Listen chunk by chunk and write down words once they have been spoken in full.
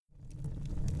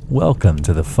Welcome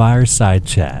to the Fireside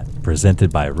Chat, presented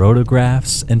by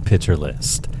Rotographs and Pitcher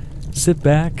List. Sit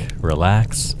back,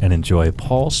 relax, and enjoy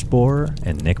Paul Sporer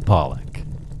and Nick Pollock.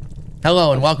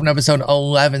 Hello, and welcome to episode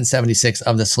 1176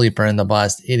 of The Sleeper and the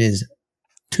Bust. It is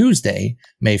Tuesday,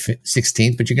 May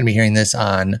 16th, but you're going to be hearing this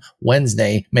on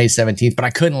Wednesday, May 17th. But I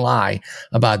couldn't lie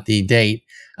about the date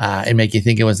and make you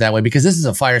think it was that way, because this is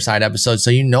a Fireside episode,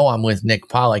 so you know I'm with Nick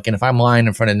Pollock. And if I'm lying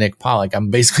in front of Nick Pollock, I'm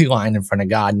basically lying in front of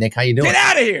God. Nick, how you doing? Get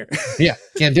out of here! Yeah,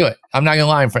 can't do it. I'm not going to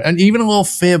lie in front. And even a little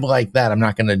fib like that, I'm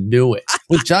not going to do it.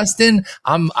 With Justin,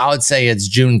 I would say it's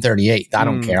June 38th. I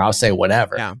don't care. I'll say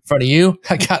whatever. Yeah. In front of you,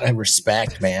 I got to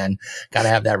respect, man. Got to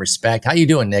have that respect. How you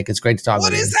doing, Nick? It's great to talk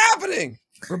with you. What is happening?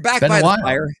 We're back by the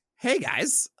fire. Hey,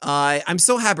 guys. I'm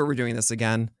so happy we're doing this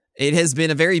again. It has been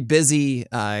a very busy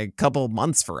couple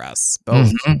months for us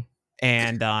both. Mm-hmm.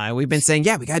 And we've been saying,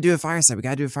 yeah, we got to do a Fireside. We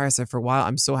got to do a Fireside for a while.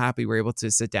 I'm so happy we're able to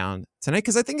sit down tonight,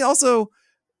 because I think also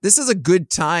this is a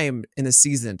good time in the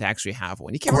season to actually have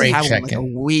one. You can't really have one like a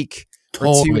week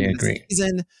or two in the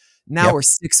season. Now we're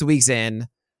 6 weeks in.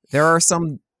 There are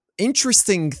some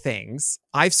interesting things.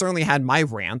 I've certainly had my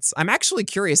rants. I'm actually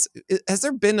curious. Has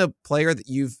there been a player that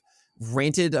you've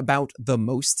ranted about the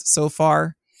most so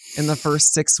far in the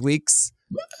first 6 weeks?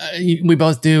 We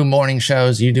both do morning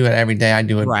shows. You do it every day. I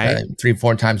do it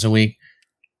 3-4 times a week.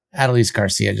 Adolis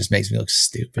Garcia just makes me look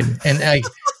stupid. And like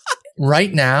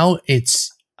right now, it's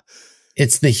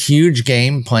the huge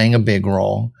game playing a big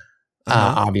role,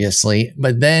 obviously.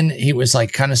 But then he was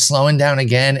like kind of slowing down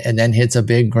again, and then hits a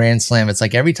big grand slam. It's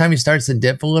like every time he starts to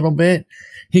dip a little bit,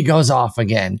 he goes off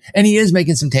again. And he is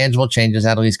making some tangible changes.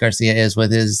 Adolis Garcia is,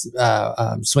 with his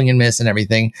swing and miss and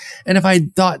everything. And if I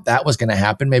thought that was going to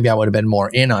happen, maybe I would have been more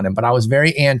in on him. But I was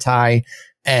very anti,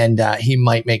 and he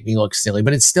might make me look silly.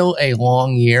 But it's still a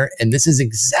long year. And this is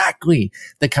exactly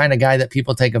the kind of guy that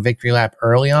people take a victory lap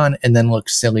early on and then look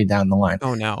silly down the line.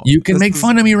 Oh, no. You can make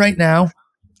fun of me right now.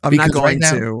 I'm not going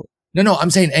to. No,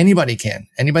 I'm saying anybody can.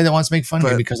 Anybody that wants to make fun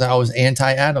of me, because I was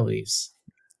anti-Adolis.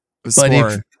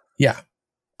 But yeah.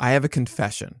 I have a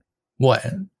confession. What?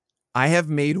 I have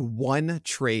made one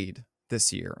trade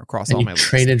this year across all my leagues.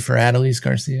 Traded for Adolis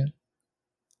Garcia?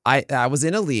 I was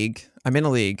in a league. I'm in a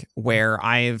league where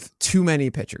I have too many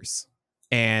pitchers.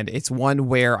 And it's one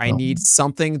where I need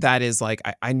something that is like,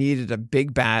 I needed a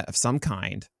big bat of some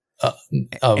kind.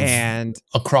 And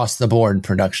across the board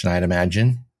production, I'd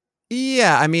imagine.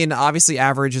 Yeah, I mean, obviously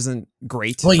average isn't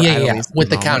great. Well, yeah. With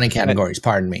the counting categories,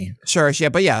 pardon me. Sure, yeah,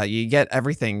 but yeah, you get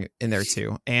everything in there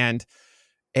too. And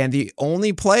the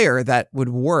only player that would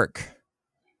work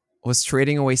was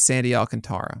trading away Sandy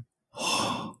Alcantara.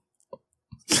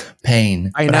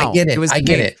 Pain. I know. I get it. I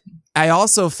get it. I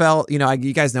also felt,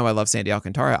 you guys know I love Sandy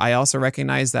Alcantara. I also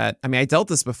recognize that. I mean, I dealt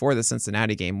this before the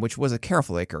Cincinnati game, which was a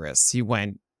careful Icarus. He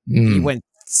went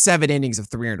 7 innings of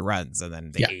 300 runs, and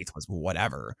then the 8th was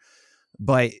whatever.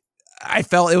 But I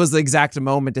felt it was the exact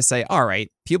moment to say, all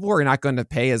right, people are not going to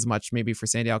pay as much maybe for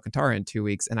Sandy Alcantara in 2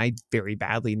 weeks, and I very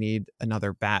badly need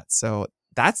another bat. So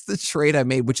that's the trade I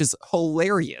made, which is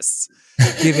hilarious,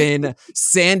 given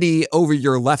Sandy over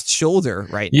your left shoulder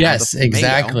right now. Yes,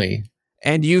 exactly.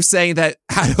 And you saying that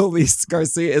Adolis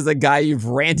Garcia is a guy you've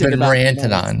ranted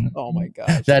on. Oh my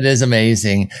gosh. That is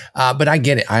amazing. But I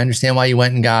get it. I understand why you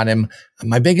went and got him.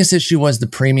 My biggest issue was the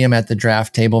premium at the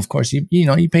draft table. Of course, you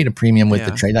paid a premium with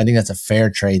the trade. I think that's a fair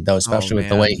trade, though, especially with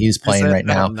the way he's playing right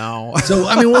now. No. So,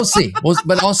 I mean, we'll see.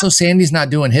 But also, Sandy's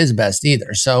not doing his best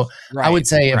either. So I would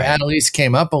say if Adolis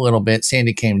came up a little bit,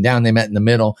 Sandy came down, they met in the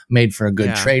middle, made for a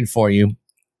good trade for you.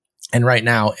 And right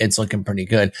now it's looking pretty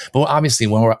good. But obviously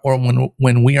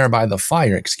when we are by the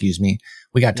fire,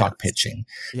 we got to talk pitching.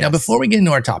 Yes. Now, before we get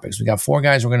into our topics, we got 4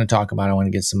 guys we're going to talk about. I want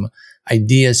to get some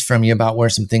ideas from you about where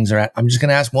some things are at. I'm just going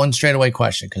to ask one straightaway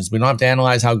question, because we don't have to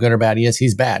analyze how good or bad he is.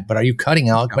 He's bad. But are you cutting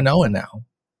Alek Manoah now?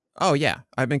 Oh, yeah.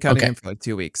 I've been cutting him for like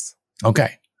 2 weeks.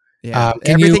 Okay. Yeah.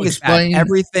 Everything is bad.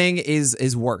 Everything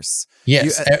is worse.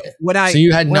 Yes. So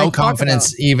you had no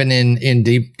confidence even in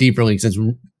deeper leagues. It's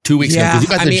 2 weeks ago, because you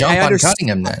got the jump on cutting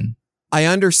him then. I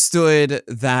understood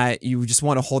that you just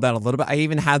want to hold out a little bit. I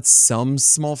even had some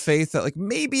small faith that like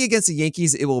maybe against the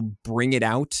Yankees it will bring it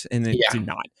out, and it did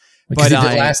not. Because he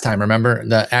did last time, remember?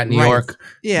 At New York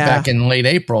back in late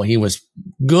April, he was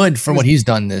good for what he's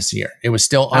done this year. It was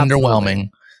still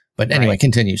underwhelming. But anyway,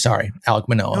 continue. Sorry, Alek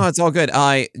Manoah. No, it's all good.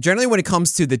 Generally, when it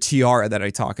comes to the TR that I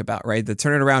talk about, right, the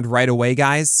turn it around right away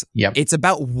guys, it's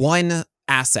about one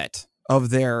asset of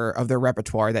their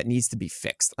repertoire that needs to be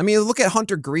fixed. I mean, look at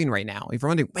Hunter Green right now. If you're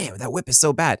wondering, man, that whip is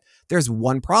so bad, there's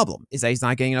one problem, is that he's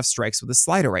not getting enough strikes with the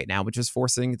slider right now, which is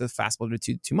forcing the fastball to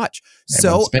do too much.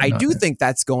 So I do think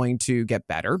that's going to get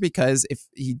better, because if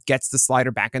he gets the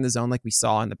slider back in the zone like we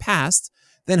saw in the past,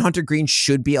 then Hunter Green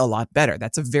should be a lot better.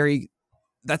 That's a very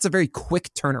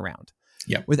quick turnaround.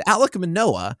 Yeah. With Alek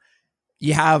Manoah,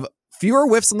 you have fewer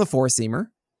whiffs on the four-seamer,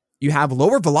 you have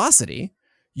lower velocity,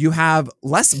 you have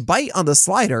less bite on the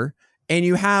slider, and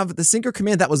you have the sinker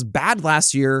command that was bad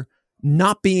last year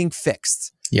not being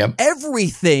fixed. Yep.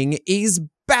 Everything is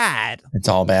bad. It's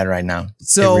all bad right now.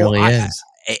 So it really is.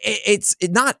 It's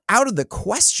not out of the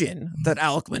question that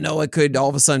Alek Manoah could all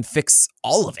of a sudden fix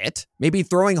all of it. Maybe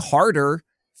throwing harder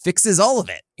fixes all of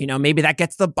it. Maybe that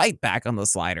gets the bite back on the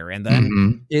slider, and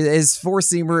then his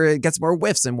four-seamer, it gets more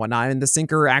whiffs and whatnot, and the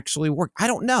sinker actually worked. I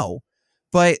don't know,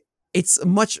 but it's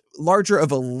much larger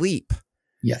of a leap.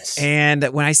 Yes. And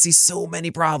when I see so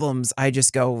many problems, I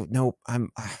just go, nope,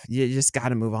 you just got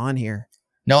to move on here.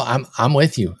 No, I'm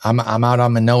with you. I'm out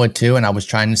on Manoah too, and I was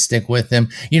trying to stick with him.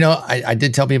 I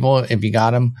did tell people, if you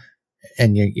got him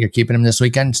and you're keeping him this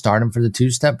weekend, start him for the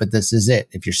 2-step, but this is it.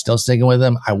 If you're still sticking with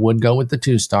him, I would go with the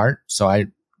 2-start. So I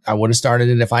would have started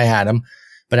it if I had him.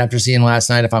 But after seeing last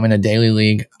night, if I'm in a daily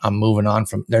league, I'm moving on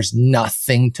from, there's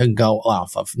nothing to go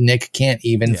off of. Nick can't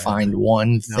even find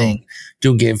one thing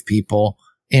to give people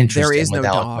interest there is in no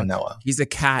without dog. Manoah. He's a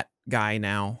cat guy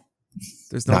now.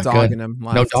 There's no Not dog good. in him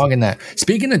left. No dog in that.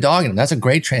 Speaking of dog in him, that's a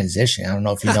great transition. I don't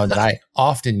know if you know that I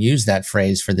often use that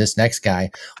phrase for this next guy,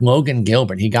 Logan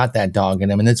Gilbert. He got that dog in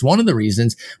him. And it's one of the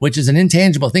reasons, which is an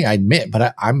intangible thing, I admit,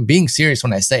 but I'm being serious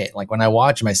when I say it. Like when I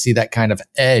watch him, I see that kind of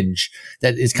edge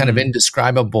that is kind of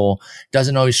indescribable,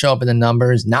 doesn't always show up in the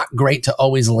numbers, not great to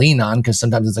always lean on, because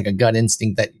sometimes it's like a gut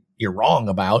instinct that you're wrong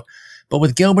about. But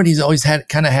with Gilbert, he's always had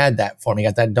that for me. He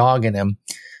got that dog in him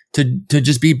to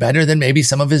just be better than maybe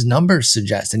some of his numbers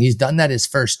suggest. And he's done that his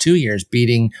first 2 years,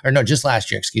 beating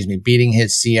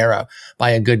his Sierra by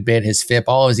a good bit, his FIP,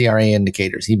 all of his ERA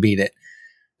indicators. He beat it.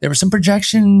 There was some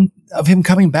projection of him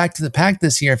coming back to the pack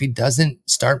this year if he doesn't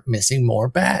start missing more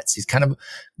bats. He's kind of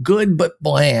good but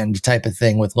bland type of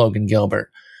thing with Logan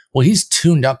Gilbert. Well, he's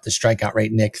tuned up the strikeout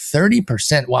rate, Nick,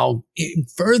 30%, while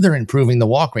further improving the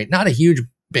walk rate. Not a huge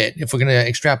bit, if we're going to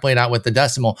extrapolate out with the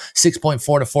decimal, 6.4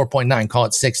 to 4.9, call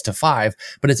it 6 to 5,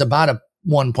 but it's about a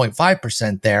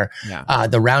 1.5% there. Yeah.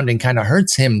 The rounding kind of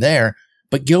hurts him there,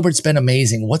 but Gilbert's been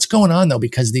amazing. What's going on though?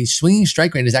 Because the swinging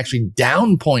strike rate is actually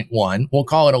down 0.1. We'll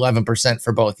call it 11%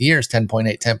 for both years,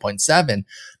 10.8, 10.7.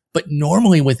 But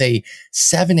normally with a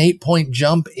 7-8 point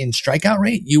jump in strikeout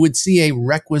rate, you would see a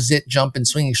requisite jump in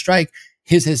swinging strike.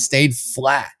 His has stayed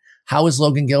flat. How is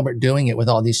Logan Gilbert doing it with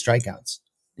all these strikeouts?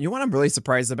 You know what I'm really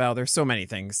surprised about? There's so many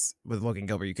things with Logan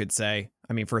Gilbert you could say.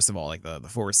 I mean, first of all, like the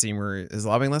four-seamer is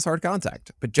allowing less hard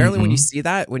contact. But generally when you see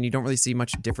that, when you don't really see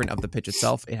much different of the pitch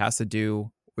itself, it has to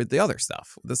do with the other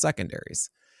stuff, the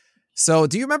secondaries. So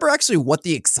do you remember actually what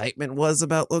the excitement was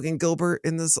about Logan Gilbert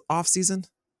in this offseason?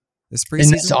 This preseason?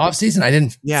 In this offseason, I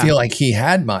didn't feel like he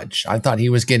had much. I thought he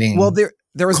was getting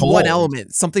There was cold. one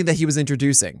element, something that he was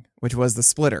introducing, which was the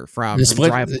splitter from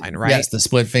Driveline, right? Yes, the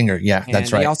split finger. Yeah, and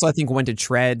that's right. He also, I think, went to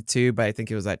tread too, but I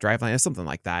think it was that Driveline or something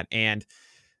like that. And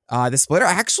the splitter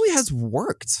actually has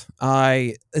worked.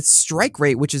 Its strike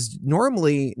rate, which is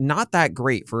normally not that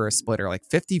great for a splitter, like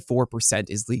 54%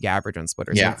 is league average on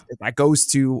splitters. Yeah. So that goes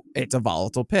to, it's a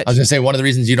volatile pitch. I was going to say, one of the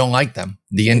reasons you don't like them,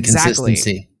 the inconsistency.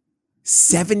 Exactly.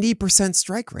 70%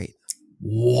 strike rate.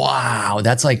 Wow,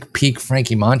 that's like peak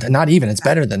Frankie Monta. Not even, it's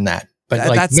better than that. But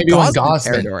like that's maybe when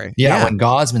Gausman, when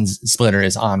Gausman's splitter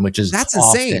is on, which is that's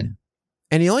often. insane.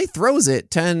 And he only throws it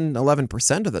 10,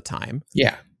 11% of the time.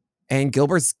 Yeah. And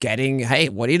Gilbert's getting, hey,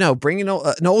 what do you know? Bringing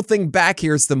an old thing back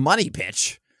here is the money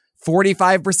pitch.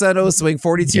 45% O swing,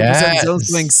 42% zone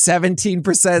swing,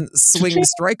 17% swing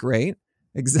strike rate.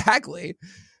 Exactly.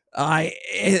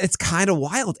 It's kind of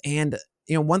wild. And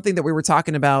one thing that we were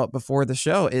talking about before the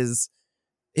show is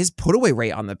put away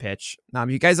rate on the pitch. Now, if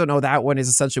you guys don't know, that one is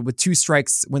essentially with 2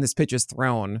 strikes when this pitch is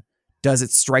thrown, does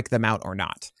it strike them out or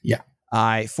not? Yeah.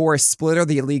 For a splitter,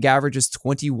 the league average is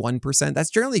 21%. That's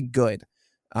generally good.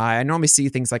 I normally see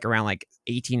things like around like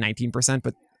 18, 19%,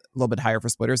 but a little bit higher for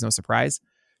splitters, no surprise.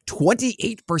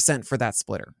 28% for that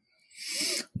splitter.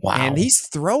 Wow. And he's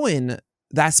throwing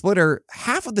that splitter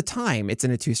half of the time it's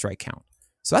in a 2-strike count.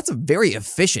 So that's a very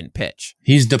efficient pitch.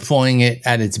 He's deploying it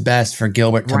at its best for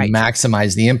Gilbert to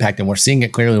maximize the impact. And we're seeing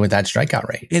it clearly with that strikeout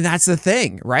rate. And that's the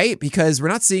thing, right? Because we're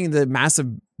not seeing the massive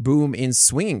boom in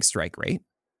swinging strike rate,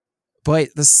 but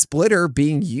the splitter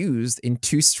being used in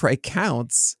 2-strike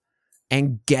counts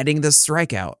and getting the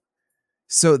strikeout.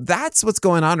 So that's what's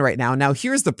going on right now. Now,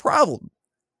 here's the problem.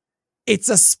 It's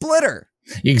a splitter.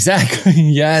 Exactly.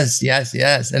 Yes.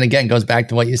 And again, goes back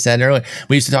to what you said earlier.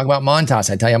 We used to talk about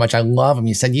Montas. I tell you how much I love him.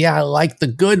 You said, yeah, I like the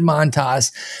good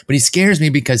Montas, but he scares me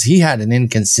because he had an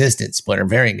inconsistent splitter,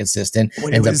 very inconsistent,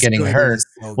 ends up getting hurt.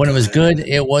 When it was good,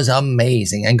 it was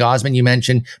amazing. And Gausman, you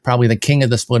mentioned, probably the king of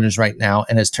the splitters right now,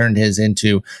 and has turned his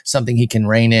into something he can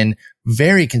rein in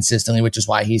very consistently, which is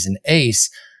why he's an ace.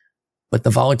 But the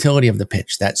volatility of the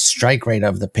pitch, that strike rate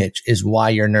of the pitch, is why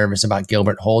you're nervous about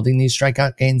Gilbert holding these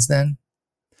strikeout gains then?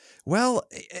 Well,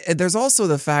 there's also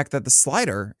the fact that the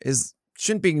slider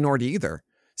shouldn't be ignored either.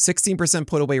 16%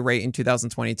 put away rate in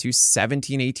 2022,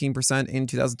 18% in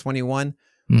 2021,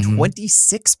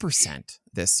 26%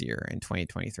 this year in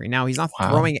 2023. Now, he's not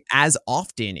throwing as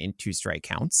often in 2-strike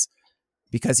counts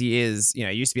because he is,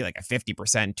 it used to be like a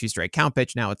 50% 2-strike count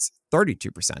pitch. Now it's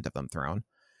 32% of them thrown.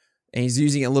 And he's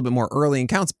using it a little bit more early in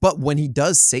counts. But when he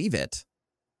does save it,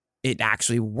 it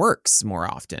actually works more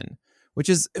often. Which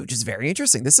is very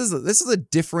interesting. This is a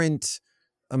different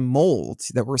mold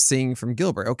that we're seeing from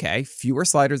Gilbert. Okay, fewer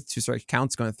sliders, 2-strike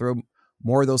counts, going to throw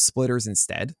more of those splitters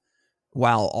instead,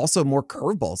 while also more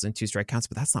curveballs in 2-strike counts.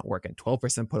 But that's not working.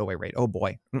 12% put away rate. Oh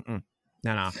boy,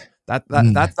 no. That's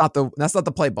not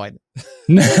the play, bud.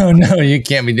 No, you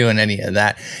can't be doing any of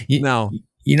that. No.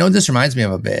 You know what this reminds me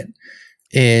of a bit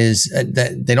is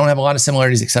that they don't have a lot of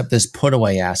similarities except this put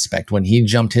away aspect. When he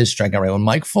jumped his strikeout rate, when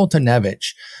Mike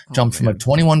Foltynewicz jumped from a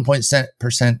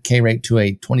 21% K rate to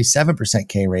a 27%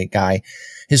 K rate guy,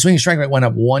 his swinging strike rate went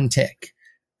up 1 tick.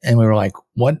 And we were like,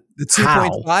 what? The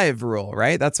 2.5 rule,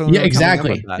 right? That's what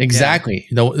exactly.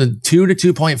 The 2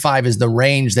 to 2.5 is the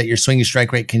range that your swinging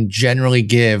strike rate can generally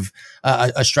give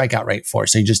a strikeout rate for.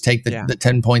 So you just take the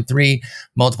 10.3,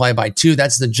 multiply it by 2.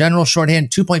 That's the general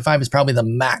shorthand. 2.5 is probably the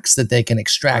max that they can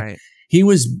extract. Right. He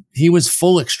was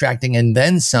full extracting and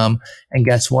then some. And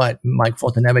guess what? Mike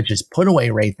Foltynewicz's put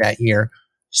away rate that year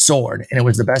soared, and it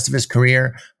was the best of his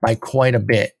career by quite a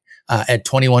bit. At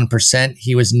 21%,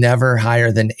 he was never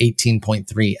higher than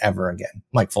 18.3 ever again,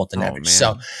 Mike Foltynewicz.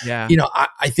 So,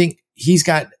 I think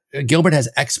Gilbert has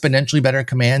exponentially better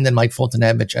command than Mike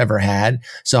Foltynewicz ever had.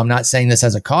 So I'm not saying this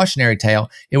as a cautionary tale.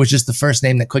 It was just the first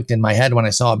name that clicked in my head when I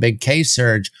saw a big K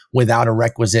surge without a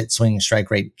requisite swinging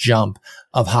strike rate jump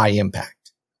of high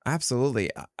impact.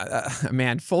 Absolutely.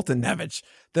 Man, Foltynewicz.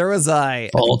 There was a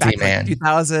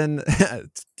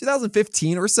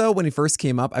 2015 or so when he first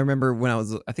came up. I remember when I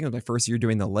think it was my first year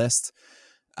doing the list.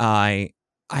 I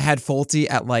had Folty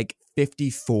at like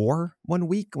 54 one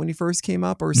week when he first came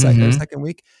up, or second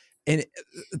week, and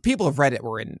people have read it.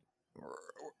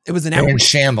 It was in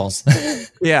shambles.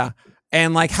 Yeah,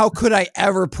 and like, how could I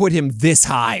ever put him this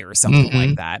high or something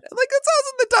like that? Like, it sounds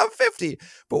in the top 50,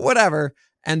 but whatever.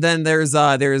 And then there's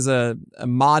a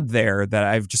mod there that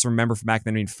I just remember from back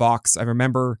then in Fox. I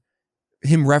remember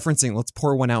him referencing, let's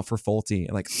pour one out for Folty,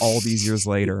 like all these years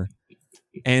later.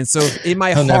 And so in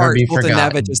my heart,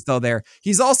 Foltynewicz is still there.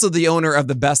 He's also the owner of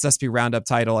the best SP Roundup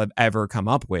title I've ever come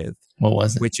up with. What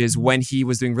was it? Which is when he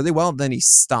was doing really well, then he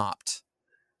stopped.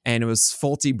 And it was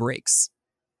Folty Breaks.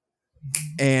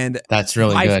 And that's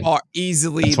really good.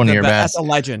 Easily that's one of your best. That's a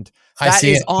legend. That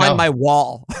is on my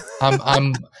wall.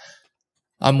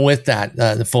 I'm with that.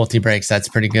 The Folty Breaks. That's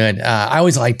pretty good. I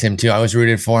always liked him too. I was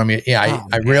rooted for him. Yeah.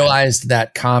 I realized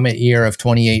that comet year of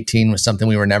 2018 was something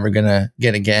we were never going to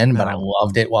get again, but I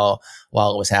loved it while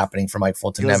it was happening for Mike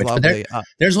Foltynewicz. But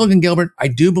there's Logan Gilbert. I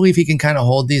do believe he can kind of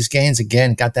hold these gains.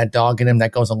 Again, got that dog in him.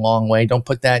 That goes a long way. Don't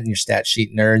put that in your stat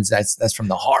sheet, nerds. That's from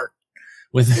the heart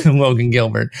with Logan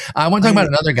Gilbert. I want to talk about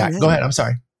another guy. Go ahead. I'm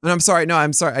sorry. I'm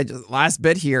sorry. Last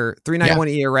bit here,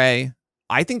 3.91 ERA.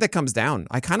 I think that comes down.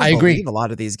 I kind of believe a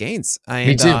lot of these gains.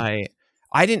 Me too. I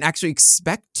didn't actually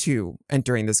expect to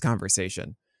entering this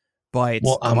conversation, but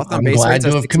I'm glad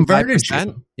to have converted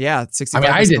you. Yeah, 65%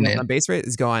 I didn't. on base rate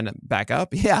is going back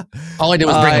up. Yeah. All I did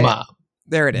was bring him up.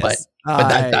 There it is. But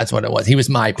that's what it was. He was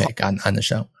my pick on the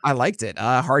show. I liked it.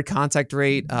 Hard contact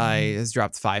rate has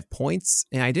dropped 5 points.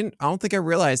 And I don't think I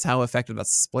realized how effective that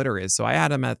splitter is. So I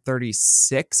had him at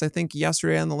 36, I think,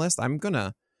 yesterday on the list. I'm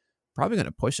probably going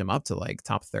to push him up to like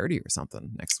top 30 or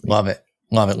something next week. Love it.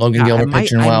 Logan Gilbert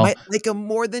pitching well. I might like him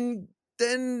more than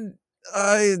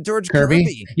George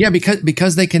Kirby. Yeah,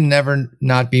 because they can never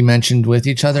not be mentioned with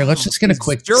each other. Let's just get a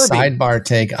quick sidebar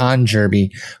take on Jerby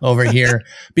over here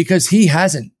because he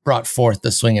hasn't brought forth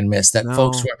the swing and miss that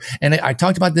folks were. And I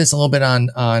talked about this a little bit on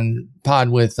pod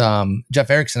with Jeff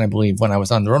Erickson, I believe, when I was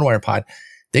on the RotoWire pod.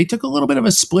 They took a little bit of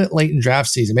a split late in draft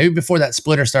season, maybe before that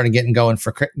splitter started getting going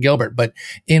for Gilbert. But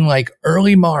in like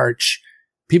early March,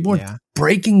 People were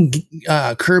breaking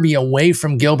Kirby away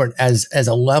from Gilbert as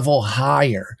a level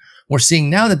higher. We're seeing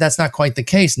now that that's not quite the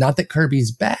case. Not that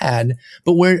Kirby's bad,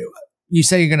 but where you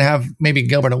say you're going to have maybe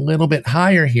Gilbert a little bit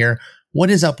higher here. What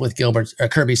is up with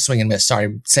Kirby's swing and miss?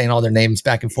 Sorry, saying all their names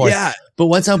back and forth. Yeah. But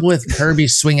what's up with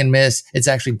Kirby's swing and miss? It's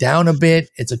actually down a bit.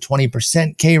 It's a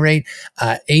 20% K rate,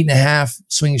 8.5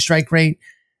 swing strike rate.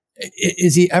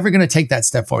 Is he ever going to take that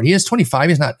step forward? He is 25.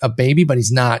 He's not a baby, but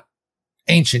he's not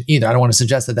ancient either. I don't want to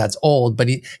suggest that that's old, but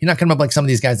he's not coming up like some of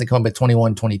these guys that come up at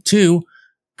 21, 22.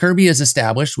 Kirby is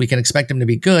established. We can expect him to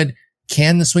be good.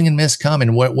 Can the swing and miss come?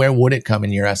 And where would it come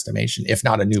in your estimation, if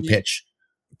not a new pitch?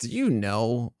 Do you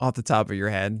know off the top of your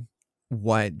head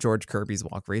what George Kirby's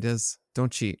walk rate is?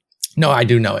 Don't cheat. No, I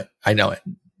do know it. I know it.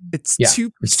 It's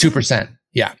 2%. It's 2%.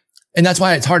 Yeah. And that's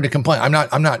why it's hard to complain.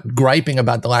 I'm not griping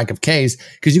about the lack of Ks,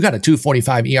 because you got a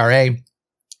 2.45 ERA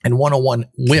and 101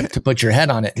 whip to put your head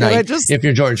on at night if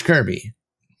you're George Kirby.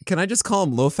 Can I just call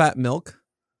him low fat milk?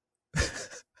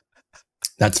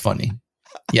 That's funny.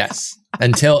 Yes.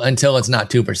 Until it's not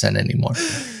 2% anymore.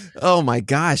 Oh my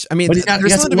gosh. I mean, but he's got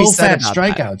some low fat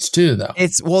strikeouts too, though.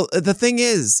 The thing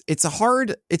is, it's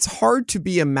hard to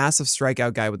be a massive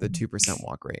strikeout guy with a 2%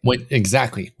 walk rate.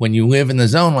 Exactly. When you live in the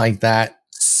zone like that.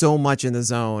 So much in the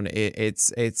zone,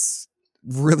 it's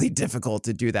really difficult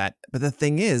to do that. But the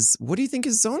thing is, what do you think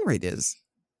his zone rate is?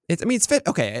 It's fit.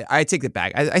 Okay, I take it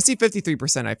back. I see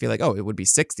 53%. I feel like, it would be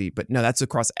 60, but no, that's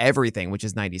across everything, which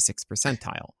is 96th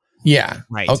percentile. Yeah.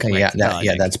 Right. Okay. Right.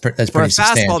 Yeah. That's pretty for a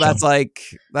substantial. Fastball,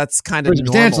 that's kind of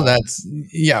substantial. normal. That's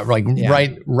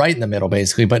right in the middle,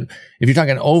 basically. But if you're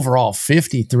talking overall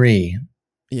 53,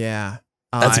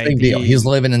 that's a big deal. He's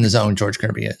living in the zone. George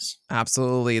Kirby is.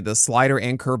 Absolutely. The slider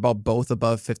and curveball both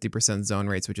above 50% zone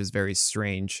rates, which is very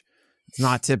strange. It's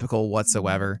not typical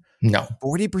whatsoever. No.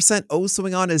 40%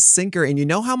 swing on his sinker, and you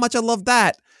know how much I love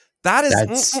that.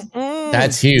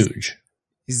 That's huge.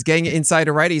 He's getting it inside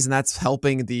to righties, and that's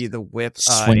helping the whip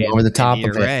swing over the top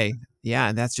of it. Yeah,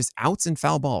 and that's just outs and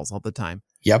foul balls all the time.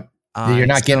 Yep. You're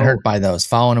not getting hurt by those.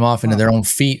 Fouling them off into their own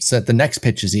feet so that the next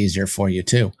pitch is easier for you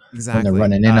too. Exactly. When they're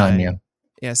running in on you.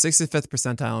 Yeah, 65th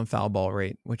percentile in foul ball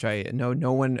rate, which I know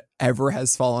no one ever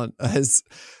has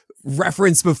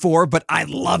referenced before, but I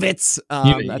love it.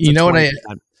 You know what I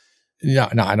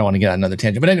don't want to get on another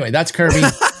tangent. But anyway, that's Kirby.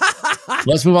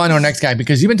 Let's move on to our next guy,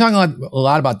 because you've been talking a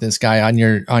lot about this guy on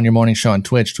your morning show on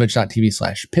Twitch,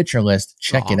 twitch.tv/pitcherlist.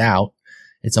 Check it out.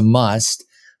 It's a must.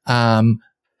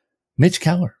 Mitch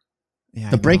Keller. Yeah,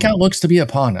 the breakout looks to be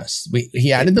upon us.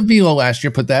 He added the velo last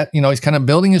year, put that, he's kind of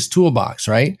building his toolbox,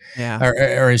 right? Yeah.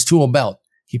 Or his tool belt.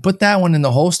 He put that one in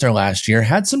the holster last year,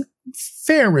 had some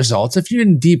fair results. If you're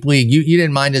in deep league, you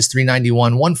didn't mind his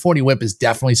 391. 140 whip is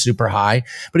definitely super high.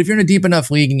 But if you're in a deep enough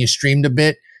league and you streamed a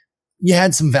bit, you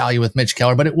had some value with Mitch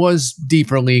Keller, but it was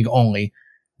deeper league only.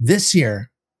 This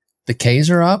year, the Ks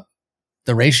are up.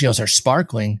 The ratios are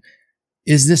sparkling.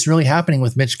 Is this really happening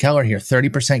with Mitch Keller here?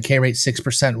 30% K rate,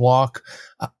 6% walk.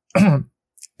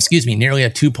 Nearly a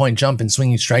 2-point jump in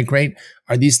swinging strike rate.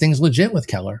 Are these things legit with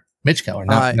Keller? Mitch Keller,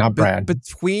 not Brad.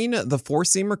 Between the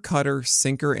four-seamer, cutter,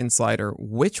 sinker, and slider,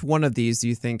 which one of these do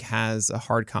you think has a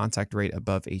hard contact rate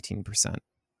above 18%?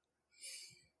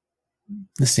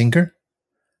 The sinker?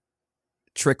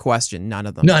 Trick question. None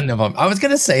of them. None of them. I was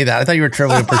going to say that. I thought you were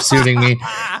trivially pursuing me.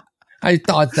 I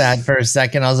thought that for a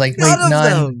second. I was like, wait,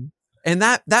 none. And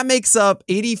that makes up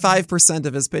 85%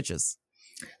 of his pitches.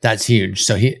 That's huge.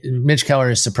 So Mitch Keller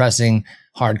is suppressing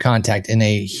hard contact in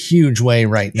a huge way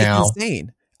right now. It's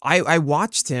insane. I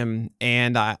watched him,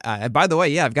 and I by the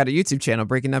way, I've got a YouTube channel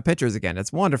breaking down pitchers again.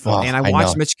 It's wonderful. And I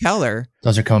watched Mitch Keller.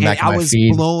 Those are coming back to my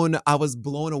feed. I was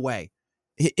blown away.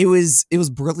 It was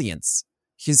brilliance.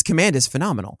 His command is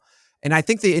phenomenal. And I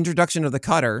think the introduction of the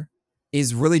cutter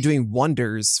is really doing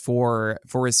wonders for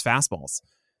his fastballs,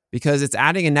 because it's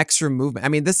adding an extra movement. I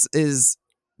mean, this is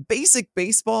basic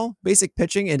baseball, basic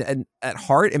pitching, and at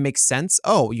heart, it makes sense.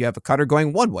 Oh, you have a cutter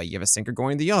going one way, you have a sinker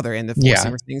going the other, and the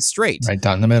four-seamer staying straight. Right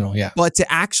down the middle, yeah. But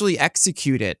to actually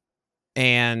execute it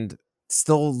and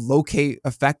still locate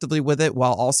effectively with it,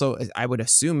 while also, I would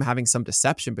assume, having some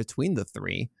deception between the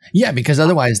three. Yeah, because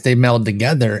otherwise they meld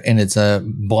together and it's a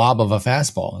blob of a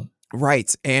fastball.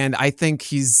 Right. And I think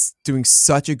he's doing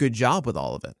such a good job with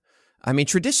all of it. I mean,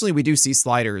 traditionally, we do see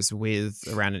sliders with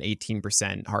around an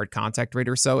 18% hard contact rate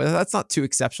or so. That's not too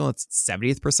exceptional. It's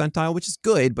 70th percentile, which is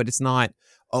good, but it's not,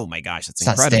 oh my gosh, that's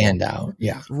incredible. Not standout.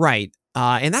 Yeah. Right.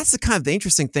 And that's the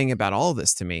interesting thing about all of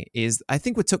this to me is I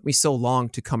think what took me so long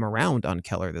to come around on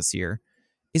Keller this year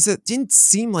is it didn't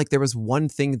seem like there was one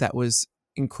thing that was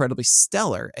incredibly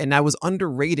stellar. And I was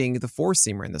underrating the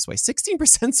four-seamer in this way.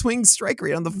 16% swing strike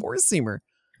rate on the four-seamer.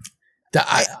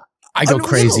 I go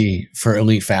crazy for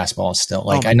elite fastballs still.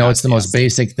 Like, I know it's the most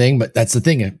basic thing, but that's the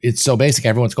thing. It's so basic.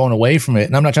 Everyone's going away from it.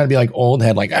 And I'm not trying to be like old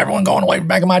head, like everyone going away.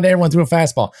 Back in my day, everyone threw a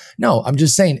fastball. No, I'm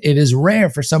just saying it is rare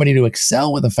for somebody to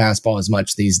excel with a fastball as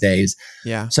much these days.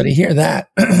 Yeah. So to hear that,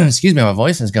 excuse me, my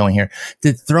voice is going here,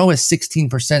 to throw a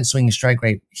 16% swinging strike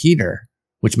rate heater,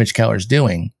 which Mitch Keller's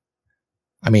doing.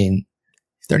 I mean,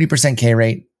 30% K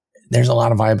rate. There's a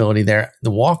lot of viability there.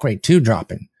 The walk rate too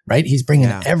dropping, right? He's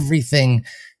bringing everything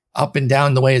up and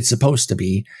down the way it's supposed to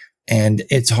be. And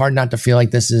it's hard not to feel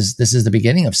like this is the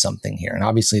beginning of something here. And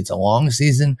obviously it's a long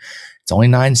season. It's only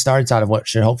 9 starts out of what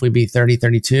should hopefully be 30,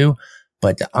 32.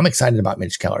 But I'm excited about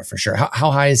Mitch Keller for sure.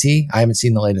 How high is he? I haven't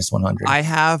seen the latest 100. I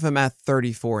have him at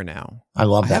 34 now. I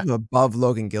love that. I have him above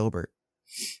Logan Gilbert.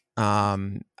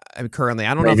 Currently,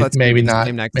 I don't know if that's maybe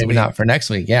not for next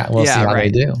week. Yeah, we'll see how they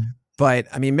do. But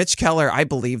I mean, Mitch Keller, I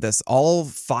believe this. All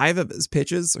 5 of his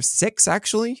pitches, or 6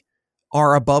 actually,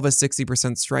 are above a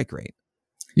 60% strike rate.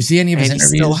 You see any of his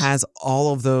interviews? He still has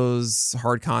all of those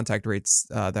hard contact rates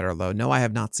that are low. No, I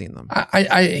have not seen them.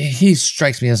 He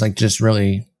strikes me as like just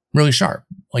really, really sharp.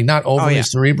 Like not overly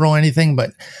cerebral or anything,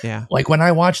 but like when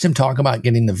I watched him talk about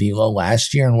getting the velo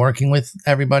last year and working with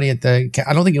everybody at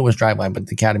I don't think it was Driveline, but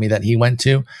the academy that he went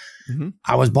to,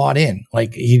 I was bought in.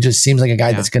 Like he just seems like a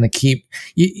guy that's going to keep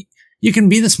you can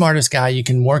be the smartest guy. You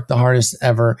can work the hardest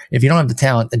ever. If you don't have the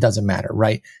talent, it doesn't matter,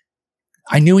 right?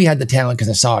 I knew he had the talent because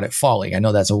I saw it at Fall League. I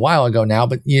know that's a while ago now,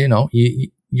 but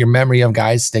your memory of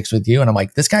guys sticks with you. And I'm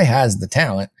like, this guy has the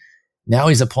talent. Now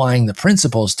he's applying the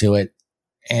principles to it,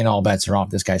 and all bets are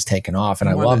off. This guy's taken off, and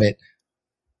I love it.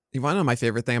 You want to know my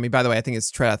favorite thing? I mean, by the way, I think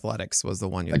it's Tread Athletics was the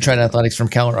one. Tread Athletics from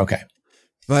Keller. Okay.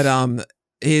 But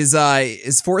his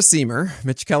 4-seamer,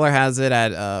 Mitch Keller has it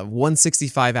at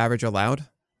 165 average allowed.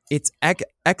 Its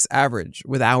X average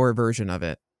with our version of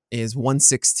it is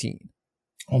 116.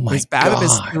 Oh my God. His BABIP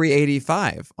is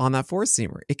 385 on that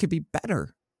 4-seamer. It could be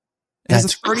better. It has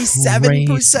a 37%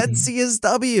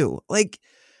 CSW. Like,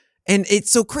 and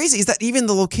it's so crazy is that even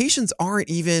the locations aren't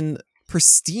even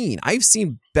pristine. I've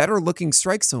seen better looking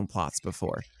strike zone plots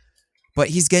before, but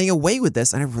he's getting away with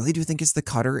this. And I really do think it's the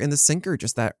cutter and the sinker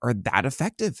just that are that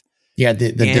effective. Yeah.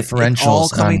 The differentials all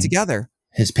coming together.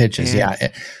 His pitches.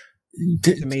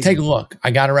 Take a look.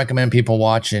 I got to recommend people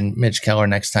watching Mitch Keller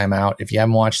next time out. If you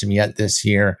haven't watched him yet this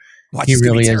year, he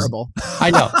really is terrible. I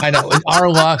know. Our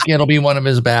luck, it'll be one of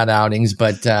his bad outings,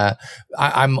 but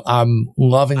I'm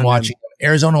loving watching him.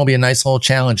 Arizona will be a nice little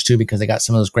challenge too, because they got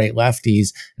some of those great lefties.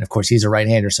 And of course, he's a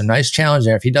right-hander. So nice challenge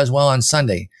there. If he does well on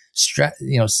Sunday,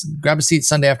 grab a seat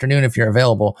Sunday afternoon if you're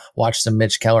available. Watch some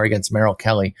Mitch Keller against Merrill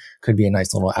Kelly. Could be a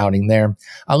nice little outing there.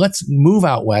 Let's move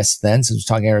out west then, since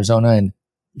we're talking Arizona, and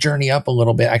journey up a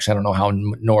little bit. Actually, I don't know how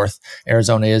north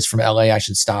Arizona is from LA. I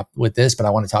should stop with this, but I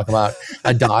want to talk about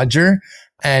a Dodger.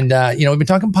 And, we've been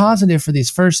talking positive for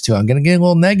these first 2. I'm going to get a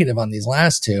little negative on these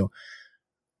last 2.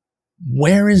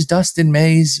 Where is Dustin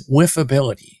May's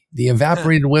whiffability? The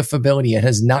evaporated whiffability. It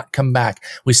has not come back.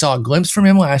 We saw a glimpse from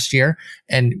him last year,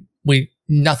 and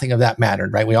nothing of that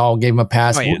mattered, right? We all gave him a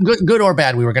pass. Good or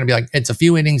bad. We were going to be like, it's a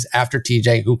few innings after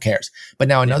TJ. Who cares? But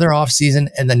now another off season,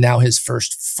 and then now his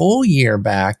first full year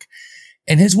back,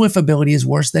 and his whiffability is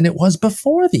worse than it was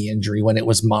before the injury when it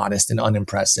was modest and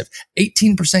unimpressive.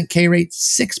 18% K rate,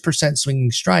 6% swinging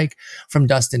strike from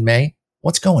Dustin May.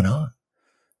 What's going on?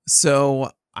 So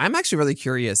I'm actually really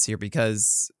curious here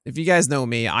because if you guys know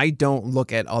me, I don't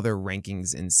look at other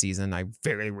rankings in season. I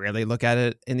very rarely look at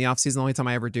it in the off season. The only time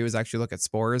I ever do is actually look at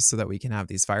Spores so that we can have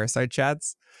these fireside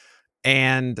chats.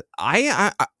 And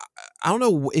I don't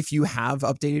know if you have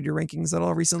updated your rankings at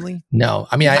all recently. No,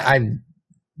 I mean, I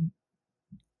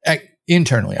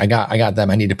internally, I got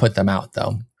them. I need to put them out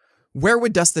though. Where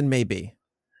would Dustin May be?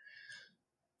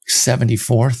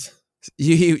 74th.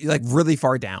 You like really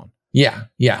far down. Yeah.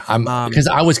 I'm because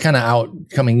I was kind of out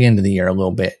coming into the year a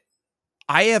little bit.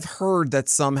 I have heard that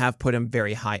some have put him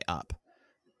very high up,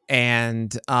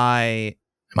 and I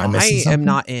am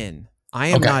not in. I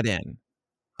am not in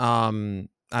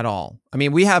at all. I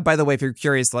mean, we have, by the way, if you're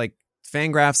curious, like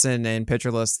Fangraphs and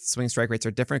Pitcher List swing strike rates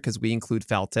are different because we include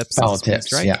foul tips. Foul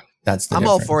tips, yeah, that's the I'm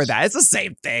difference. all for that. It's the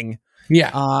same thing.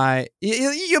 Yeah.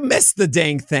 You missed the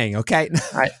dang thing. Okay.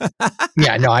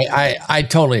 I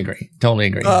totally agree.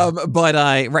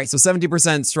 Right. So 70%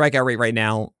 strikeout rate right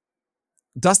now.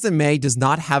 Dustin May does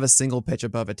not have a single pitch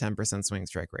above a 10% swing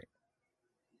strike rate.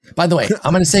 By the way,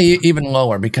 I'm going to say even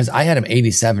lower because I had him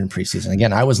 87 preseason.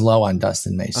 Again, I was low on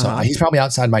Dustin May. So he's probably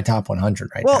outside my top 100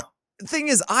 right now. The thing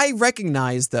is, I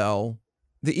recognize though,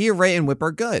 the ERA and whip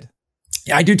are good.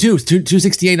 Yeah, I do too.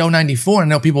 268, 094. I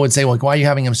know people would say, like, why are you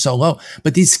having him so low?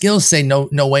 But these skills say no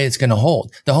way it's going to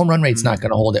hold. The home run rate's not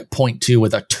going to hold at 0.2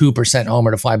 with a 2%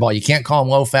 homer to fly ball. You can't call him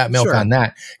low fat milk on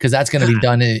that because that's going to be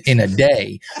done in a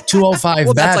day. 205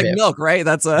 well, BABIP. That's like milk, right?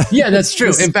 Yeah, that's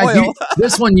true. In fact,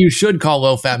 this one you should call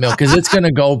low fat milk because it's going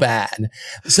to go bad.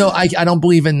 So I don't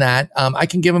believe in that. I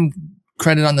can give him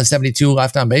credit on the 72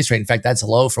 left on base rate. In fact, that's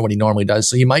low for what he normally does.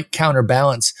 So you might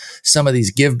counterbalance some of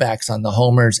these givebacks on the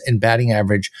homers and batting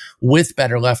average with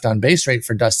better left on base rate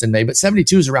for Dustin May. But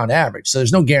 72 is around average. So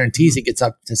there's no guarantees he gets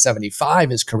up to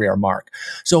 75, his career mark.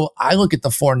 So I look at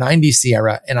the 490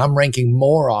 Sierra and I'm ranking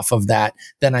more off of that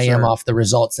than I am off the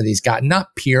results that he's got.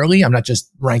 Not purely, I'm not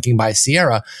just ranking by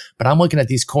Sierra, but I'm looking at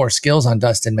these core skills on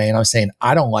Dustin May and I'm saying,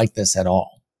 I don't like this at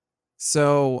all.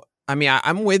 So I mean,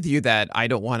 I'm with you that I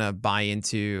don't want to buy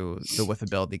into the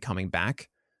whiffability coming back.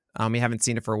 We haven't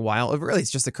seen it for a while. Really,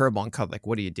 it's just a curveball and cut. Like,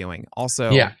 what are you doing?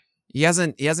 Also, he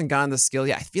hasn't gotten the skill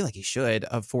yet. I feel like he should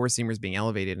of four seamers being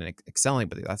elevated and excelling,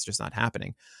 but that's just not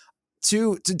happening.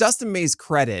 To Dustin May's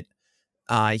credit,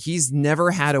 he's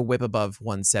never had a whip above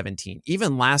 117.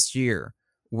 Even last year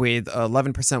with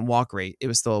 11% walk rate, it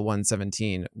was still a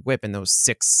 117 whip in those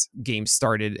 6 games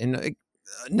started and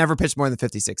never pitched more than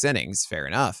 56 innings. Fair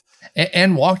enough.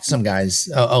 And walked some guys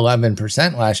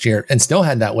 11% last year and still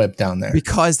had that whip down there.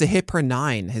 Because the hit per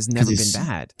 9 has never been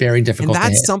bad. Very difficult and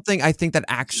that's to hit. Something I think that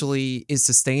actually is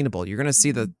sustainable. You're going to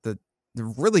see the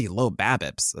really low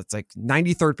BABIPs. It's like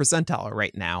 93rd percentile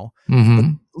right now. Mm-hmm. But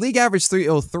league average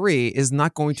 303 is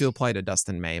not going to apply to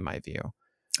Dustin May, in my view.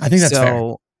 I think that's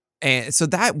fair. And so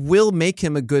that will make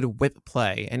him a good whip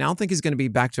play. And I don't think he's going to be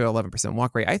back to 11%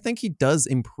 walk rate. I think he does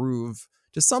improve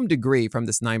to some degree from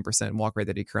this 9% walk rate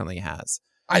that he currently has.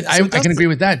 I can agree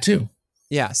with that too.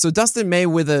 Yeah. So Dustin May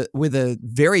with a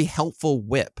very helpful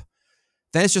whip.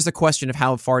 Then it's just a question of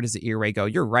how far does the ERA go?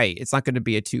 You're right. It's not going to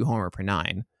be a 2 homer per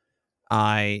 9.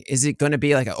 Is it going to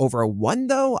be like over a 1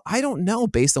 though? I don't know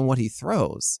based on what he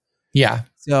throws. Yeah.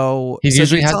 So he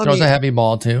usually throws a heavy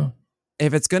ball too.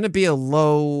 If it's going to be a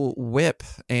low whip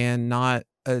and not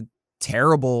a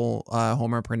terrible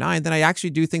homer per 9, then I actually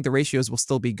do think the ratios will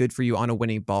still be good for you on a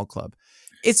winning ball club.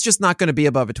 It's just not going to be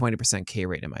above a 20% K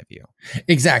rate in my view.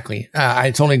 Exactly.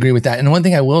 I totally agree with that. And one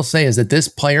thing I will say is that this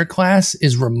player class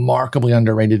is remarkably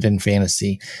underrated in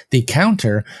fantasy. The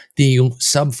counter, the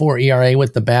sub 4 ERA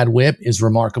with the bad whip is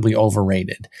remarkably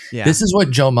overrated. Yeah. This is what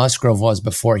Joe Musgrove was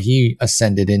before he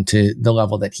ascended into the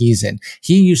level that he's in.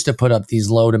 He used to put up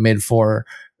these low to mid 4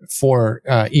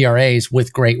 ERAs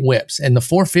with great whips. And the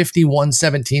 450,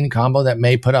 117 combo that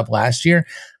May put up last year,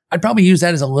 I'd probably use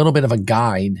that as a little bit of a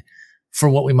guide for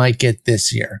what we might get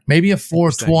this year. Maybe a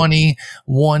 420,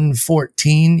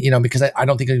 114, because I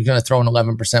don't think he's going to throw an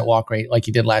 11% walk rate like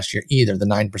he did last year either. The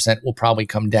 9% will probably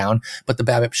come down, but the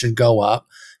BABIP should go up.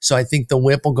 So I think the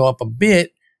whip will go up a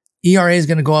bit. ERA is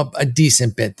going to go up a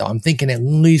decent bit though. I'm thinking at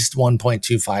least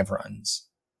 1.25 runs.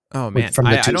 Oh man, from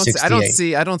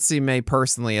the I don't see May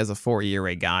personally as a 4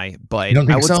 ERA guy, but you don't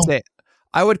think say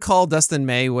I would call Dustin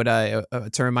May what a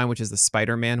term of mine, which is the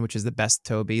Spider-Man, which is the best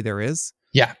Toby there is.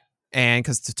 Yeah, and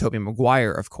because to Tobey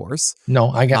Maguire, of course.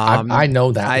 No, I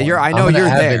know that. I know you're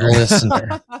there,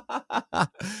 listener.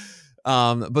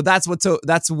 But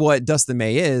that's what Dustin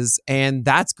May is, and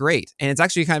that's great. And it's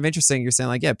actually kind of interesting. You're saying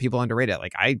like, yeah, people underrate it.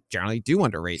 Like I generally do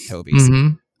underrate Toby's.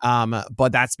 Mm-hmm.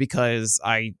 But that's because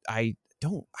I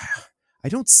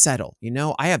don't settle,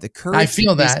 I have the courage. I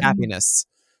feel that happiness.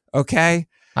 Okay.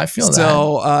 I feel that.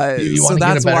 So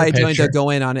that's why I joined to go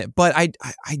in on it. But I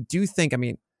do think,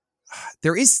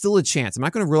 there is still a chance. I'm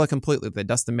not going to rule out completely that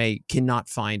Dustin May cannot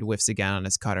find whiffs again on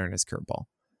his cutter and his curveball.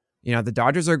 The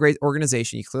Dodgers are a great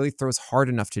organization. He clearly throws hard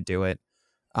enough to do it.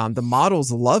 The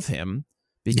models love him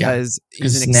because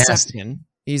he's an exception.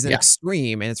 He's an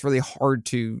extreme, and it's really hard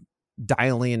to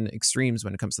dial in extremes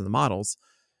when it comes to the models.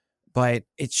 But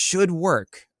it should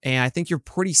work. And I think you're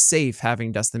pretty safe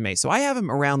having Dustin May. So I have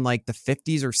him around like the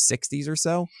 50s or 60s or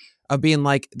so of being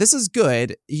like, this is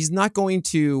good. He's not going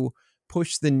to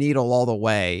push the needle all the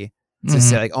way to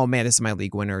say like, oh man, this is my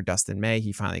league winner, Dustin May.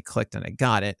 He finally clicked and I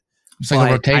got it. It's like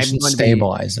a rotation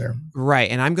stabilizer.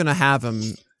 Right. And I'm going to have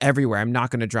him everywhere. I'm not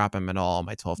going to drop him at all on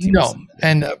my 12 teams. No.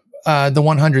 And the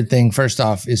 100 thing, first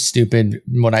off, is stupid.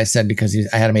 What I said, because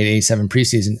I had him at 87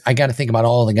 preseason. I got to think about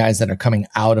all the guys that are coming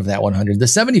out of that 100. The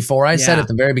 74 I said at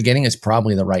the very beginning is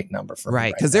probably the right number for right.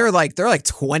 me. Because they're like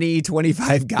 20,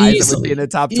 25 guys that would be in the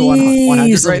top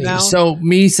 100 right now. So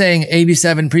me saying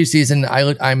 87 preseason,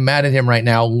 I'm mad at him right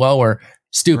now. Lower,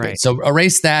 stupid. Right. So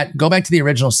erase that. Go back to the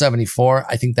original 74.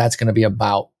 I think that's going to be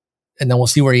about and then we'll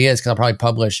see where he is, because I'll probably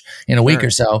publish in a week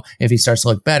or so. If he starts to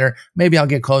look better, maybe I'll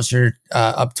get closer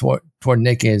up toward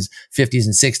Nick's 50s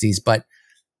and 60s, but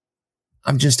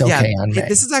I'm just okay on May.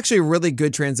 This is actually a really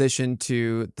good transition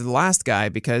to the last guy,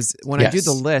 because when I do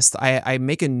the list, I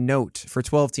make a note for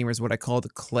 12 teamers, what I call the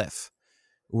cliff,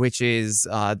 which is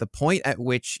the point at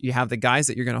which you have the guys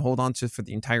that you're going to hold on to for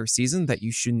the entire season that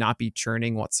you should not be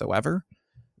churning whatsoever,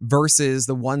 versus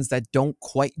the ones that don't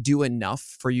quite do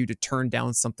enough for you to turn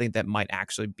down something that might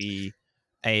actually be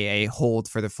a hold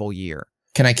for the full year.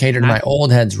 Can I cater to my old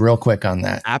heads real quick on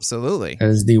that? Absolutely. It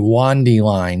was the Wandy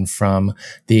line from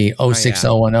the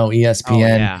 06010 ESPN. Oh,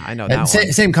 yeah, I know that one.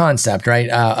 Same concept, right?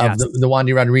 Of the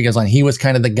Wandy Rodriguez line. He was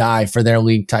kind of the guy for their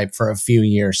league type for a few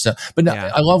years. So, but no,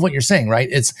 I love what you're saying, right?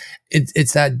 It's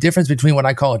that difference between what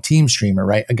I call a team streamer,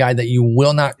 right? A guy that you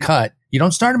will not cut. You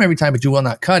don't start him every time, but you will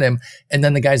not cut him. And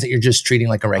then the guys that you're just treating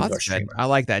like a regular streamer. I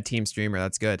like that team streamer.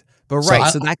 That's good. But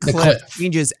so that clip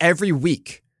changes every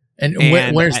week. And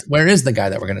where is the guy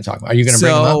that we're going to talk about? Are you going to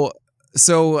bring him up?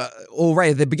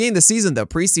 At the beginning of the season, though,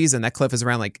 preseason, that cliff is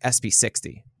around like SB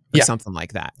 60 or something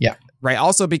like that. Yeah. Right.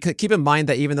 Also, because keep in mind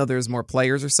that even though there's more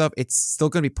players or stuff, it's still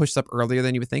going to be pushed up earlier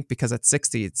than you would think, because at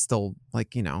 60, it's still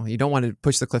like, you don't want to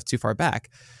push the cliff too far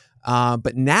back.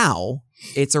 But now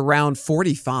it's around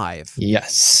 45.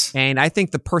 Yes. And I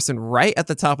think the person right at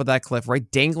the top of that cliff, right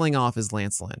dangling off, is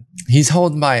Lance Lynn. He's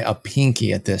holding by a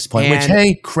pinky at this point, which,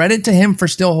 hey, credit to him for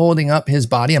still holding up his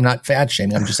body. I'm not fat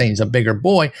shaming. I'm just saying he's a bigger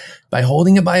boy. By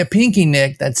holding it by a pinky,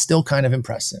 Nick, that's still kind of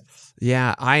impressive.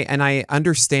 Yeah. I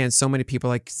understand so many people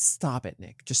are like, stop it,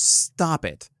 Nick. Just stop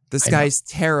it. This guy's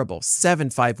terrible.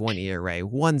 7.51 ERA,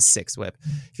 1.6 WHIP.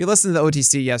 If you listened to the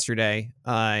OTC yesterday,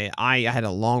 I had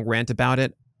a long rant about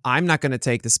it. I'm not going to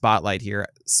take the spotlight here.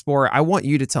 Spore, I want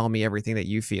you to tell me everything that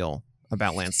you feel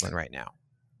about Lance Lynn right now.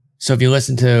 So if you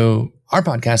listen to our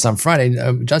podcast on Friday,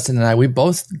 Justin and I, we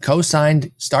both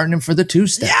co-signed starting him for the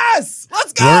 2-step. Yes!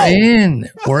 Let's go!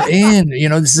 We're in.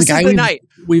 This is a guy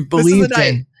we've believed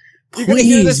in.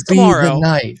 Please be the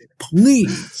night.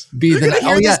 Please be the night.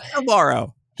 Oh, yeah.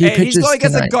 Tomorrow. He's going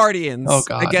against the Guardians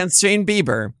against Shane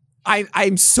Bieber.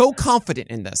 I'm so confident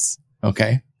in this.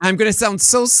 Okay. I'm going to sound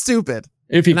so stupid.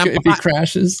 If he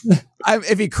crashes,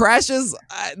 if he crashes,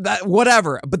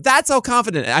 whatever. But that's how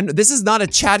confident. This is not a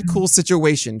Chad Cool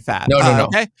situation, Fat. No.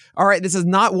 Okay. All right. This is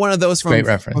not one of those from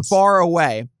far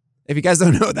away. If you guys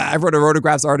don't know that, I wrote a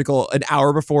Rotographs article an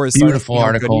hour before his beautiful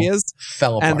article. He is.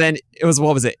 Fell apart. And then it was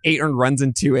 8 earned runs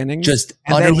in 2 innings. Just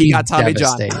and utterly then he got Tommy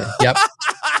devastated. John.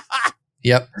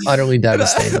 Yep. Utterly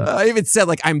devastated. I even said,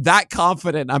 I'm that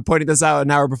confident. I'm putting this out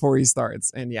an hour before he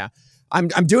starts. And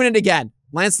I'm doing it again.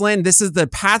 Lance Lynn, this is the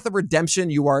path of redemption.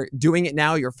 You are doing it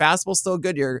now. Your fastball's still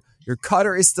good. Your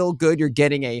cutter is still good. You're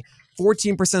getting a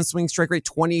 14% swing strike rate,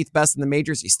 28th best in the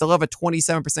majors. You still have a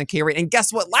 27% K rate. And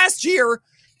guess what? Last year,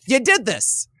 you did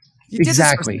this. You did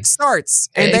this for 6 starts.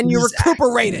 And then you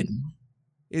recuperated.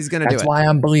 He's going to do it. That's why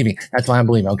I'm believing.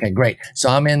 Okay, great. So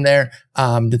I'm in there.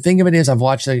 The thing of it is, I've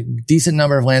watched a decent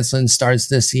number of Lance Lynn starts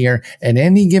this year, and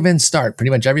any given start, pretty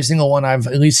much every single one I've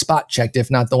at least spot checked,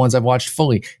 if not the ones I've watched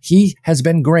fully. He has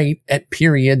been great at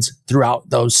periods throughout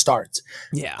those starts.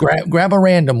 Yeah. Grab a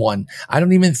random one. I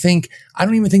don't even think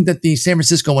that the San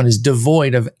Francisco one is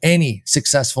devoid of any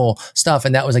successful stuff,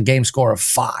 and that was a game score of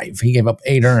 5. He gave up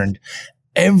 8 earned.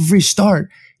 Every start,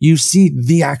 you see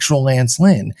the actual Lance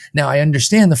Lynn. Now, I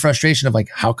understand the frustration of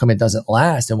how come it doesn't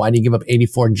last, and why do you give up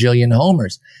 84 jillion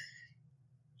homers?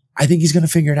 I think he's going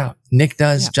to figure it out. Nick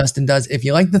does, Justin does. If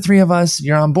you like the 3 of us,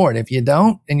 you're on board. If you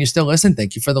don't, and you still listen,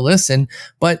 thank you for the listen,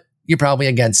 but you're probably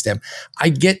against him. I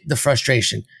get the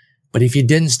frustration, but if you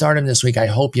didn't start him this week, I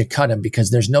hope you cut him,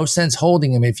 because there's no sense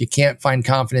holding him if you can't find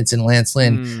confidence in Lance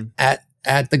Lynn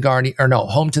at the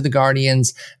home to the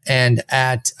Guardians, and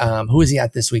at who is he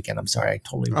at this weekend? I'm sorry, I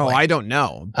totally blanked. I don't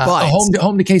know. But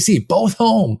home to KC, both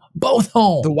home.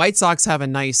 The White Sox have a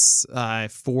nice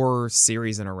 4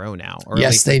 series in a row now. Or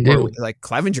yes, they do.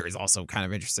 Clevenger is also kind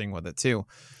of interesting with it too.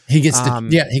 He gets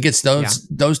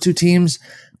those 2 teams.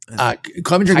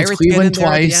 Clevenger gets Cleveland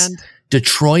twice.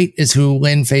 Detroit is who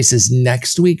Lynn faces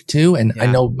next week too. And I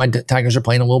know my Tigers are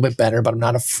playing a little bit better, but I'm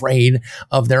not afraid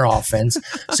of their offense.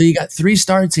 So you got 3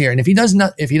 starts here. And if he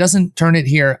doesn't turn it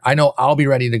here, I know I'll be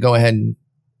ready to go ahead and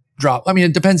drop. I mean,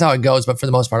 it depends how it goes, but for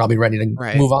the most part, I'll be ready to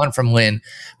move on from Lynn,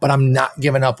 but I'm not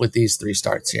giving up with these 3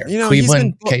 starts here.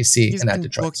 Cleveland, KC, and that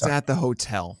Detroit. He's at the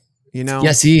hotel,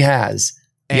 Yes, he has.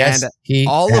 And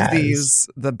of these,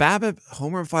 the BABIP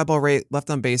homer and fly ball rate, left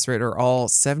on base rate are all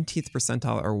 17th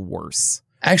percentile or worse.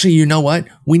 Actually, you know what?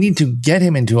 We need to get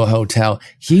him into a hotel.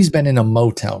 He's been in a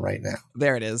motel right now.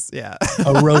 There it is. Yeah.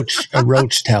 a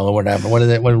roach tell or whatever. What is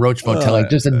it? What a roach motel? Like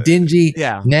just a dingy,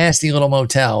 nasty little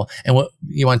motel. And what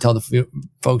you want to tell the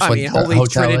folks what the Holy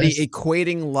hotel Trinity is?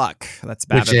 Equating luck. That's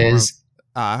Babbitt. Which is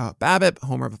Babbitt,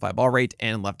 home run fly ball rate,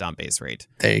 and left on base rate.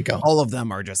 There you go. All of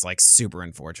them are just like super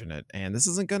unfortunate, and this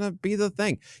isn't going to be the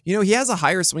thing. You know, he has a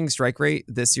higher swing strike rate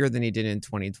this year than he did in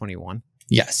 2021.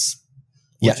 Yes.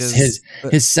 Yes.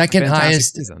 His second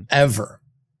highest season ever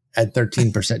at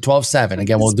 13%, 12.7.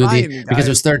 Again, we'll do because it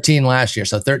was 13 last year.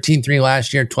 So 13.3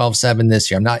 last year, 12.7 this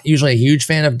year. I'm not usually a huge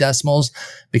fan of decimals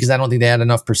because I don't think they had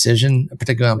enough precision,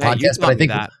 particularly on podcasts, but I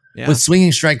think with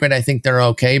swinging strike rate, I think they're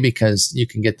okay because you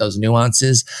can get those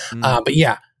nuances. But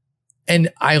yeah.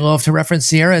 And I love to reference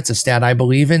Sierra. It's a stat I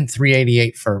believe in.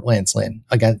 388 for Lance Lynn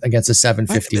against a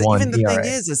 751. Even the thing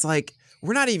is, it's like,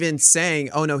 we're not even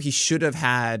saying, oh no, he should have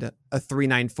had a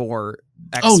 394.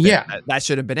 Oh yeah, that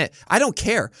should have been it. I don't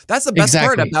care. That's the best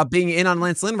part about being in on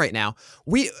Lance Lynn right now.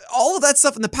 All of that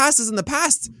stuff in the past is in the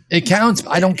past. It counts.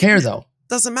 I don't care though.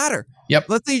 Doesn't matter. Yep.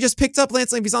 Let's say you just picked up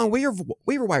Lance Lynn. If he's on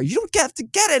waiver wire, you don't have to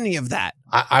get any of that.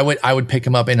 I would pick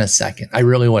him up in a second. I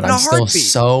really would. I'm still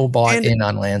so bought in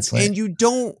on Lance Lynn. And you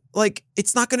don't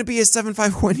it's not going to be a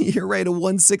 7.51 year rate, a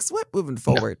 1.6 whip moving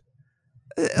forward.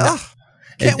 No.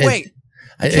 Can't wait.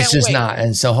 It's just not.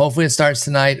 And so hopefully it starts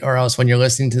tonight, or else when you're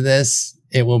listening to this,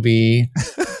 it will be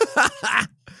funny.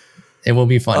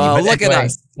 But look at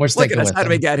us. We're sticking with it. How did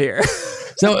we get here?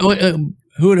 So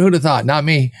who'd have thought? Not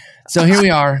me. So here we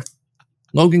are.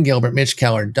 Logan Gilbert, Mitch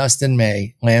Keller, Dustin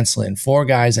May, Lance Lynn, 4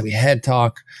 guys that we had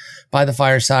talk by the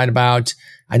fireside about.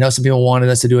 I know some people wanted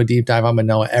us to do a deep dive on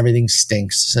Manoah. Everything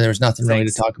stinks. So there was nothing really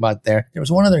to talk about there. There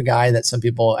was one other guy that some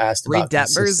people asked about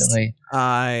consistently.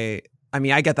 I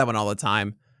mean, I get that one all the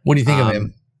time. What do you think of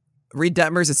him? Reed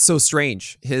Detmers, it's so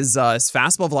strange. His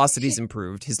fastball velocity's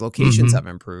improved. His locations have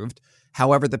improved.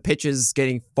 However, the pitch is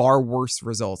getting far worse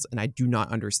results, and I do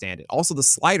not understand it. Also, the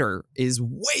slider is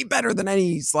way better than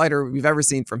any slider we've ever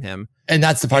seen from him. And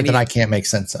that's the part that I can't make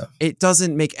sense of. It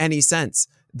doesn't make any sense.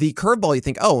 The curveball, you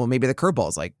think, oh, well, maybe the curveball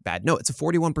is like bad. No, it's a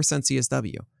 41%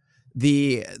 CSW.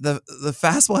 The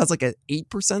fastball has like an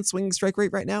 8% swinging strike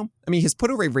rate right now. I mean, his put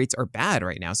away rates are bad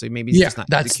right now, so maybe he's just not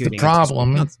that's the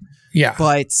problem. Yeah,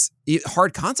 but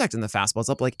hard contact in the fastball is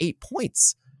up like 8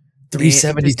 points.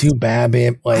 372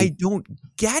 BABIP. I don't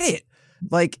get it.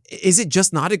 Like, is it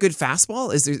just not a good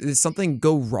fastball? Is something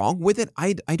go wrong with it?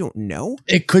 I don't know.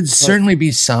 It could certainly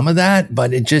be some of that,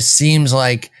 but it just seems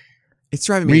like it's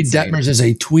driving me Reed Detmers is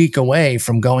a tweak away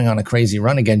from going on a crazy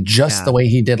run again, just the way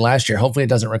he did last year. Hopefully it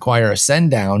doesn't require a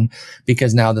send down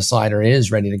because now the slider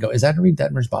is ready to go. Is that a Reed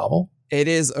Detmers bobble? It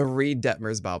is a Reed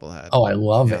Detmers bobblehead. Oh, I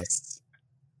love it.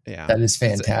 Yeah. That is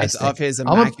fantastic. It's of his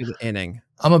immaculate inning.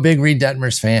 I'm a big Reed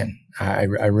Detmers fan. I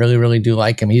really, really do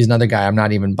like him. He's another guy I'm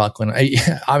not even buckling.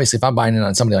 Obviously, if I'm buying in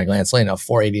on somebody like Lance Lynn, a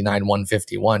 489,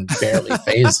 151 barely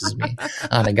phases me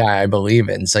on a guy I believe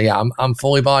in. So yeah, I'm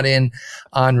fully bought in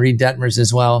on Reed Detmers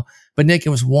as well. But Nick, it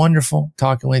was wonderful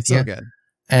talking with you. So good.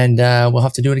 And we'll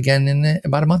have to do it again in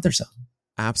about a month or so.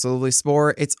 Absolutely,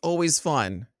 Spore. It's always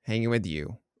fun hanging with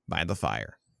you by the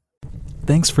fire.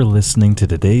 Thanks for listening to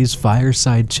today's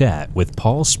Fireside Chat with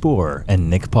Paul Spohr and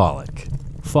Nick Pollock.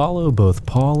 Follow both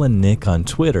Paul and Nick on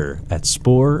Twitter at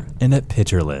Spohr and at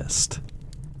Pitcher List.